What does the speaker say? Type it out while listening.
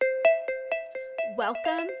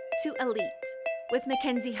Welcome to Elite with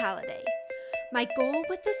Mackenzie Halliday. My goal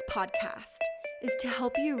with this podcast is to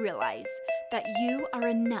help you realize that you are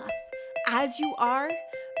enough as you are,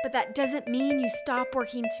 but that doesn't mean you stop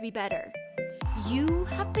working to be better. You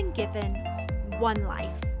have been given one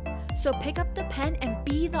life, so pick up the pen and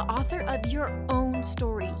be the author of your own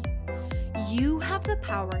story. You have the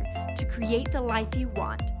power to create the life you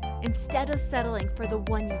want instead of settling for the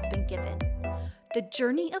one you've been given. The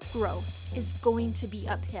journey of growth is going to be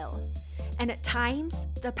uphill, and at times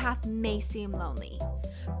the path may seem lonely,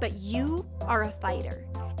 but you are a fighter,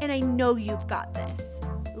 and I know you've got this.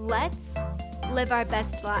 Let's live our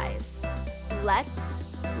best lives. Let's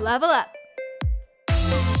level up.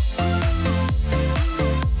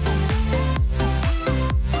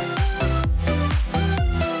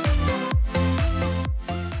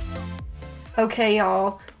 Okay,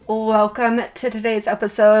 y'all. Welcome to today's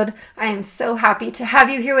episode. I am so happy to have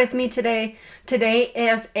you here with me today. Today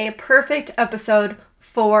is a perfect episode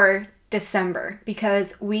for December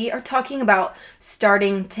because we are talking about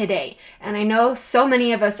starting today. And I know so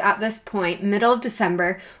many of us at this point, middle of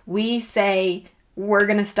December, we say we're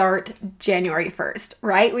going to start January 1st,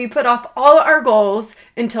 right? We put off all our goals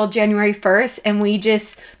until January 1st and we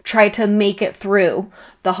just try to make it through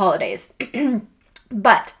the holidays.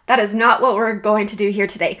 But that is not what we're going to do here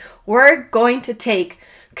today. We're going to take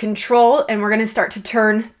control and we're going to start to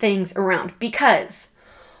turn things around, because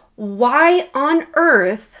why on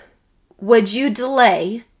earth would you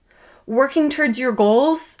delay working towards your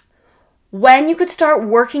goals when you could start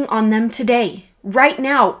working on them today, right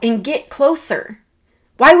now, and get closer?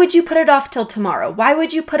 Why would you put it off till tomorrow? Why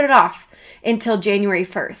would you put it off until January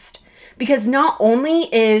 1st? Because not only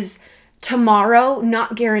is tomorrow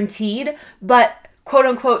not guaranteed, but quote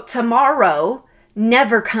unquote, tomorrow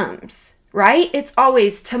never comes, right? It's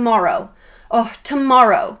always tomorrow. Oh,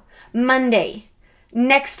 tomorrow, Monday,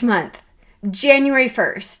 next month, January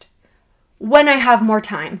 1st, when I have more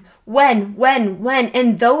time, when,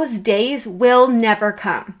 and those days will never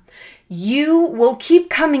come. You will keep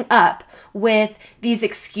coming up with these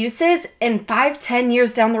excuses, and 5-10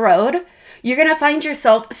 years down the road, you're going to find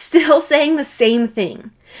yourself still saying the same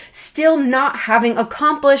thing. Still not having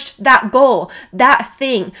accomplished that goal, that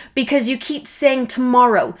thing, because you keep saying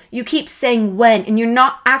tomorrow, you keep saying when, and you're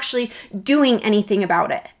not actually doing anything about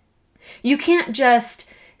it. You can't just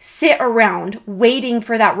sit around waiting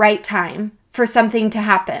for that right time for something to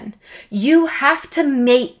happen. You have to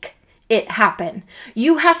make it happen.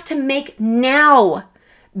 You have to make now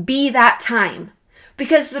be that time,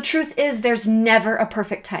 because the truth is there's never a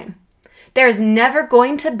perfect time. There is never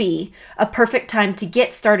going to be a perfect time to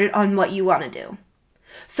get started on what you want to do.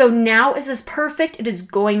 So now is as perfect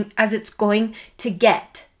as it's going to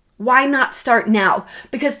get. Why not start now?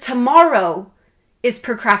 Because tomorrow is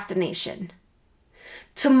procrastination.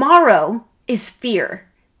 Tomorrow is fear.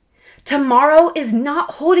 Tomorrow is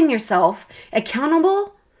not holding yourself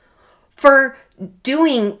accountable for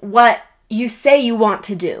doing what you say you want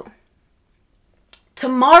to do.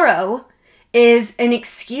 Tomorrow is an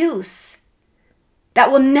excuse that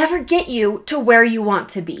will never get you to where you want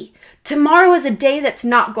to be. Tomorrow is a day that's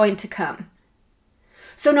not going to come.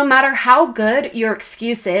 So no matter how good your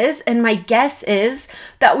excuse is, and my guess is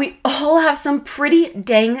that we all have some pretty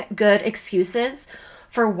dang good excuses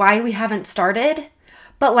for why we haven't started,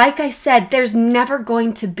 but like I said, there's never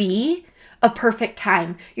going to be a perfect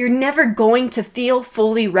time. You're never going to feel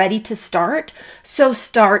fully ready to start, so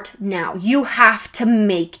start now. You have to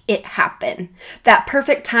make it happen. That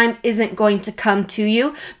perfect time isn't going to come to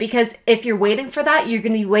you, because if you're waiting for that, you're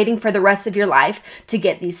going to be waiting for the rest of your life to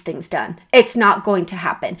get these things done. It's not going to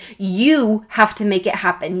happen. You have to make it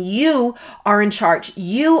happen. You are in charge.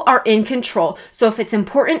 You are in control. So if it's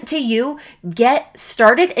important to you, get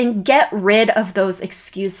started and get rid of those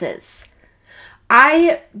excuses.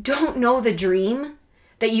 I don't know the dream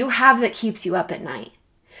that you have that keeps you up at night.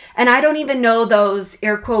 And I don't even know those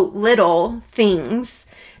air quote little things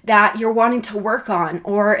that you're wanting to work on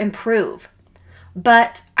or improve.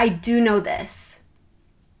 But I do know this,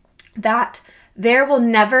 that there will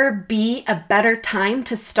never be a better time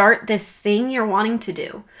to start this thing you're wanting to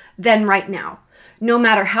do than right now. No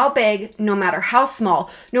matter how big, no matter how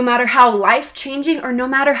small, no matter how life-changing, or no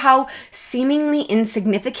matter how seemingly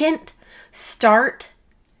insignificant, start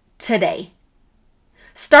today.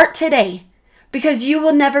 Start today, because you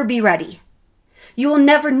will never be ready. You will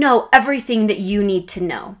never know everything that you need to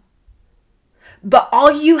know. But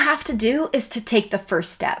all you have to do is to take the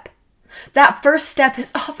first step. That first step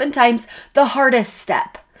is oftentimes the hardest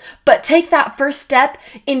step. But take that first step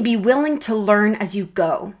and be willing to learn as you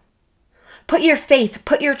go. Put your faith,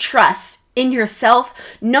 put your trust in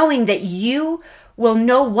yourself, knowing that you will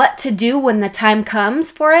know what to do when the time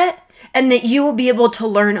comes for it, and that you will be able to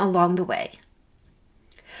learn along the way.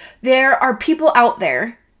 There are people out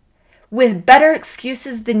there with better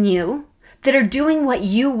excuses than you that are doing what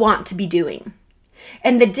you want to be doing.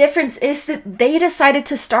 And the difference is that they decided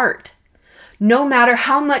to start, no matter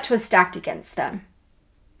how much was stacked against them.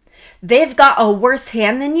 They've got a worse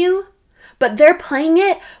hand than you, but they're playing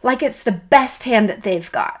it like it's the best hand that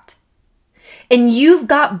they've got. And you've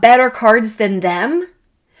got better cards than them,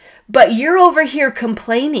 but you're over here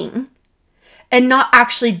complaining and not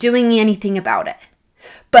actually doing anything about it.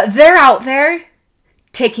 But they're out there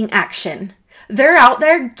taking action. They're out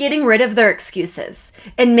there getting rid of their excuses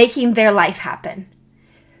and making their life happen.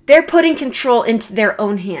 They're putting control into their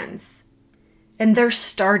own hands. And they're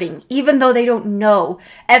starting, even though they don't know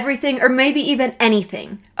everything or maybe even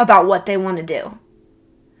anything about what they want to do.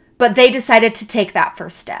 But they decided to take that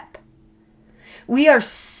first step. We are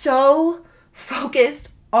so focused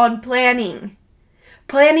on planning.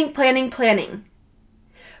 Planning.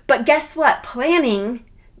 But guess what? Planning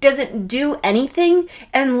doesn't do anything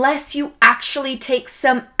unless you actually take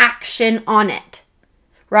some action on it,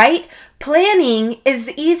 right? Planning is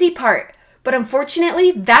the easy part, but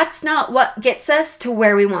unfortunately, that's not what gets us to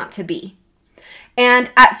where we want to be.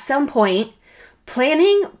 And at some point,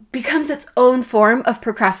 planning becomes its own form of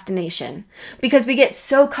procrastination because we get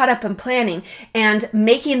so caught up in planning and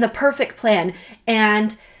making the perfect plan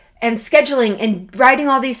and scheduling and writing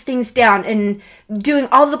all these things down and doing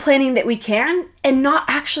all the planning that we can and not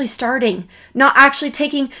actually starting, not actually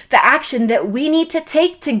taking the action that we need to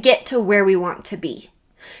take to get to where we want to be.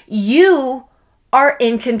 You are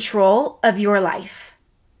in control of your life.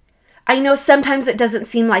 I know sometimes it doesn't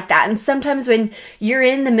seem like that. And sometimes when you're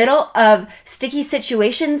in the middle of sticky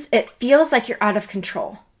situations, it feels like you're out of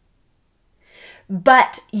control.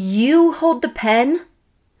 But you hold the pen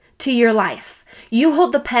to your life. You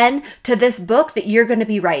hold the pen to this book that you're going to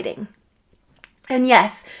be writing. And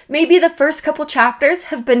yes, maybe the first couple chapters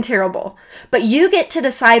have been terrible, but you get to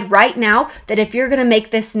decide right now that if you're going to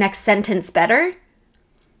make this next sentence better,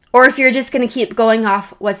 or if you're just going to keep going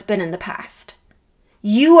off what's been in the past.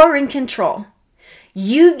 You are in control.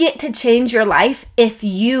 You get to change your life if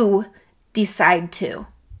you decide to.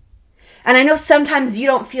 And I know sometimes you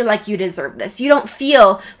don't feel like you deserve this. You don't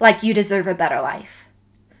feel like you deserve a better life.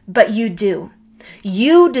 But you do.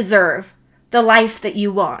 You deserve the life that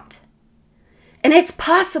you want. And it's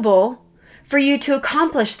possible for you to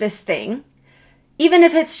accomplish this thing, even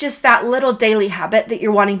if it's just that little daily habit that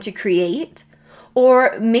you're wanting to create,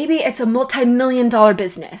 or maybe it's a multi-million-dollar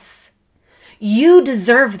business. You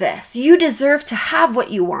deserve this. You deserve to have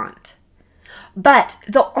what you want. But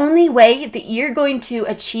the only way that you're going to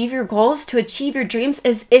achieve your goals, to achieve your dreams,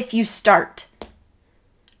 is if you start.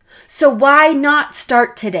 So why not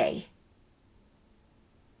start today?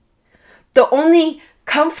 The only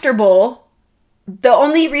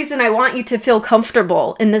reason I want you to feel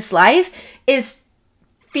comfortable in this life is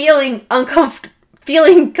feeling comfortable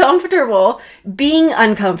being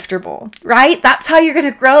uncomfortable, right? That's how you're going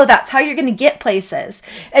to grow. That's how you're going to get places.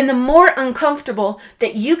 And the more uncomfortable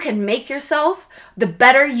that you can make yourself, the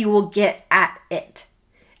better you will get at it.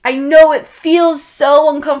 I know it feels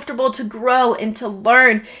so uncomfortable to grow and to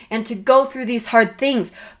learn and to go through these hard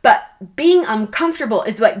things, but being uncomfortable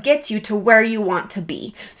is what gets you to where you want to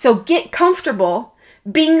be. So get comfortable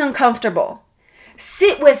being uncomfortable.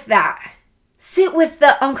 Sit with that. Sit with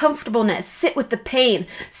the uncomfortableness. Sit with the pain.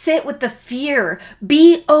 Sit with the fear.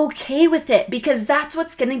 Be okay with it because that's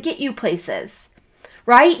what's going to get you places,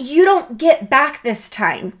 right? You don't get back this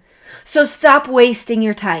time. So stop wasting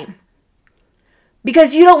your time.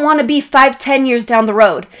 Because you don't want to be 5-10 years down the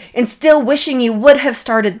road and still wishing you would have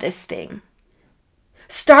started this thing.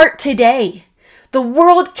 Start today. The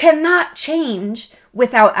world cannot change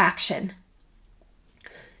without action.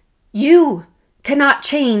 You cannot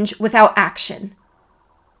change without action.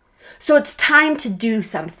 So it's time to do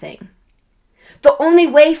something. The only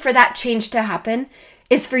way for that change to happen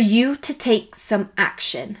is for you to take some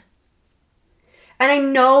action. And I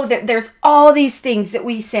know that there's all these things that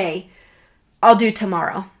we say, I'll do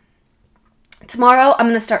tomorrow. Tomorrow, I'm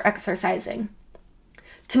going to start exercising.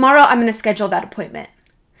 Tomorrow, I'm going to schedule that appointment.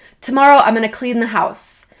 Tomorrow, I'm going to clean the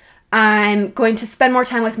house. I'm going to spend more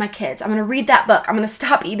time with my kids. I'm going to read that book. I'm going to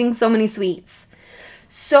stop eating so many sweets.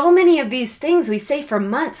 So many of these things we say for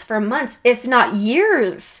months, if not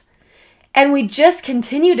years. And we just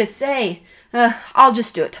continue to say, I'll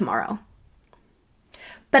just do it tomorrow.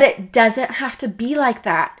 But it doesn't have to be like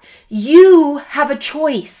that. You have a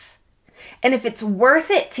choice. And if it's worth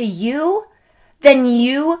it to you, then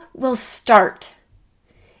you will start.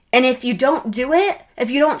 And if you don't do it,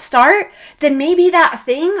 if you don't start, then maybe that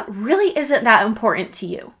thing really isn't that important to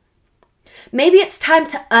you. Maybe it's time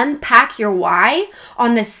to unpack your why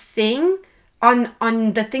on this thing, on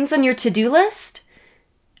the things on your to-do list,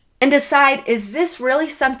 and decide, is this really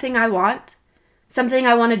something I want? Something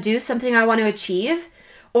I want to do? Something I want to achieve?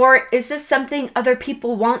 Or is this something other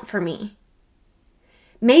people want for me?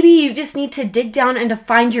 Maybe you just need to dig down and to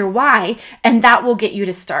find your why, and that will get you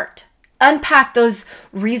to start. Unpack those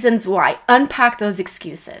reasons why. Unpack those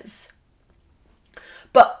excuses.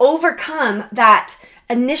 But overcome that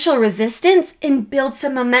initial resistance and build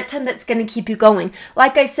some momentum that's going to keep you going.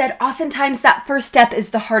 Like I said, oftentimes that first step is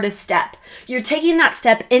the hardest step. You're taking that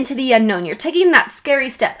step into the unknown. You're taking that scary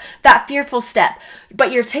step, that fearful step,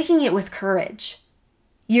 but you're taking it with courage.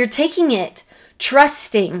 You're taking it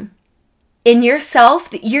trusting in yourself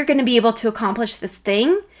that you're going to be able to accomplish this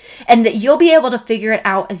thing and that you'll be able to figure it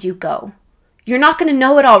out as you go. You're not going to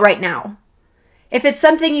know it all right now. If it's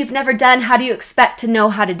something you've never done, how do you expect to know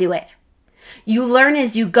how to do it? You learn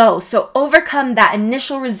as you go. So overcome that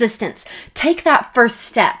initial resistance. Take that first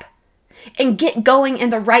step and get going in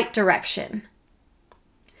the right direction.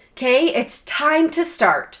 Okay, it's time to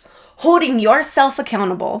start holding yourself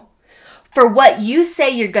accountable for what you say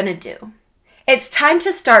you're going to do. It's time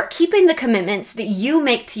to start keeping the commitments that you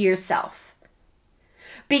make to yourself.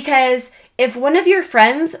 Because if one of your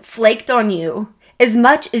friends flaked on you as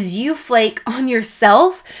much as you flake on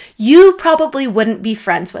yourself, you probably wouldn't be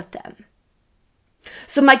friends with them.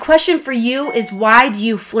 So my question for you is, why do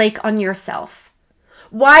you flake on yourself?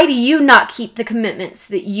 Why do you not keep the commitments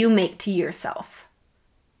that you make to yourself?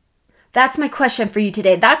 That's my question for you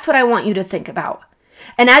today. That's what I want you to think about.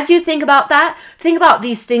 And as you think about that, think about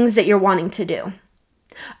these things that you're wanting to do.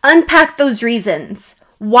 Unpack those reasons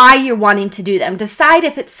why you're wanting to do them. Decide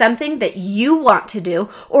if it's something that you want to do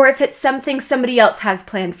or if it's something somebody else has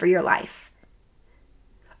planned for your life.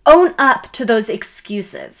 Own up to those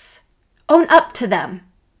excuses. Own up to them.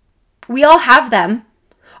 We all have them.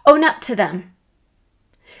 Own up to them.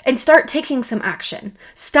 And start taking some action.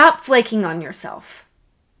 Stop flaking on yourself.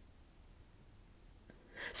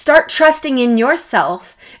 Start trusting in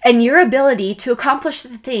yourself and your ability to accomplish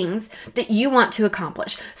the things that you want to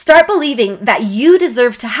accomplish. Start believing that you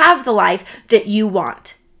deserve to have the life that you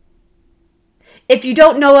want. If you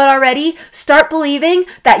don't know it already, start believing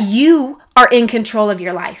that you are in control of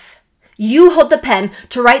your life. You hold the pen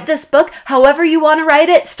to write this book however you want to write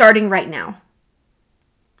it, starting right now.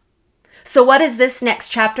 So what is this next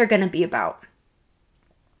chapter going to be about?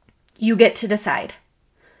 You get to decide.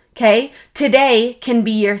 Okay? Today can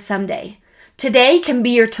be your someday. Today can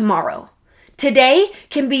be your tomorrow. Today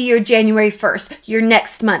can be your January 1st, your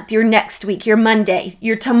next month, your next week, your Monday,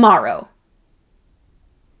 your tomorrow.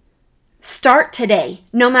 Start today.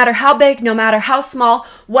 No matter how big, no matter how small,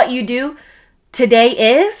 what you do,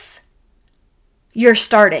 today is, you're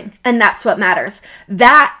starting. And that's what matters.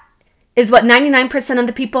 That is what 99% of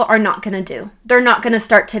the people are not going to do. They're not going to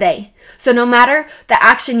start today. So no matter the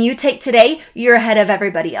action you take today, you're ahead of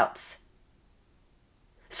everybody else.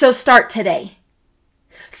 So start today.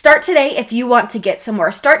 Start today if you want to get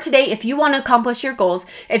somewhere. Start today if you want to accomplish your goals,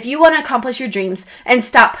 if you want to accomplish your dreams, and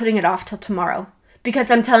stop putting it off till tomorrow.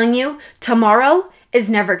 Because I'm telling you, tomorrow is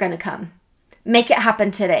never going to come. Make it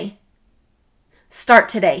happen today. Start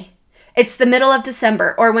today. It's the middle of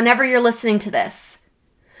December or whenever you're listening to this.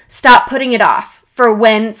 Stop putting it off for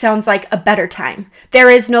when sounds like a better time. There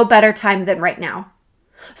is no better time than right now.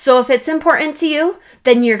 So if it's important to you,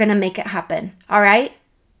 then you're going to make it happen. All right?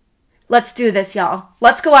 Let's do this, y'all.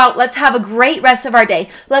 Let's go out. Let's have a great rest of our day.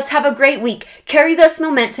 Let's have a great week. Carry this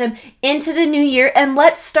momentum into the new year and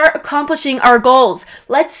let's start accomplishing our goals.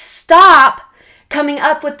 Let's stop coming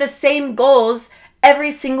up with the same goals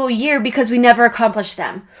every single year because we never accomplish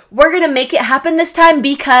them. We're going to make it happen this time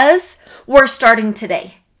because we're starting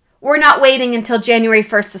today. We're not waiting until January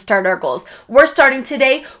 1st to start our goals. We're starting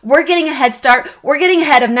today. We're getting a head start. We're getting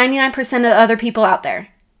ahead of 99% of the other people out there.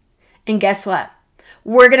 And guess what?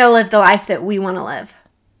 We're going to live the life that we want to live.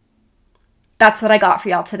 That's what I got for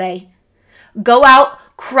y'all today. Go out,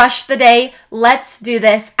 crush the day. Let's do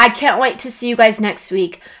this. I can't wait to see you guys next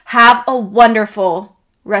week. Have a wonderful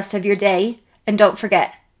rest of your day. And don't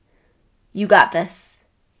forget, you got this.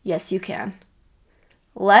 Yes, you can.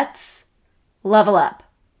 Let's level up.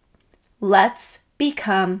 Let's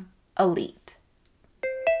become elite.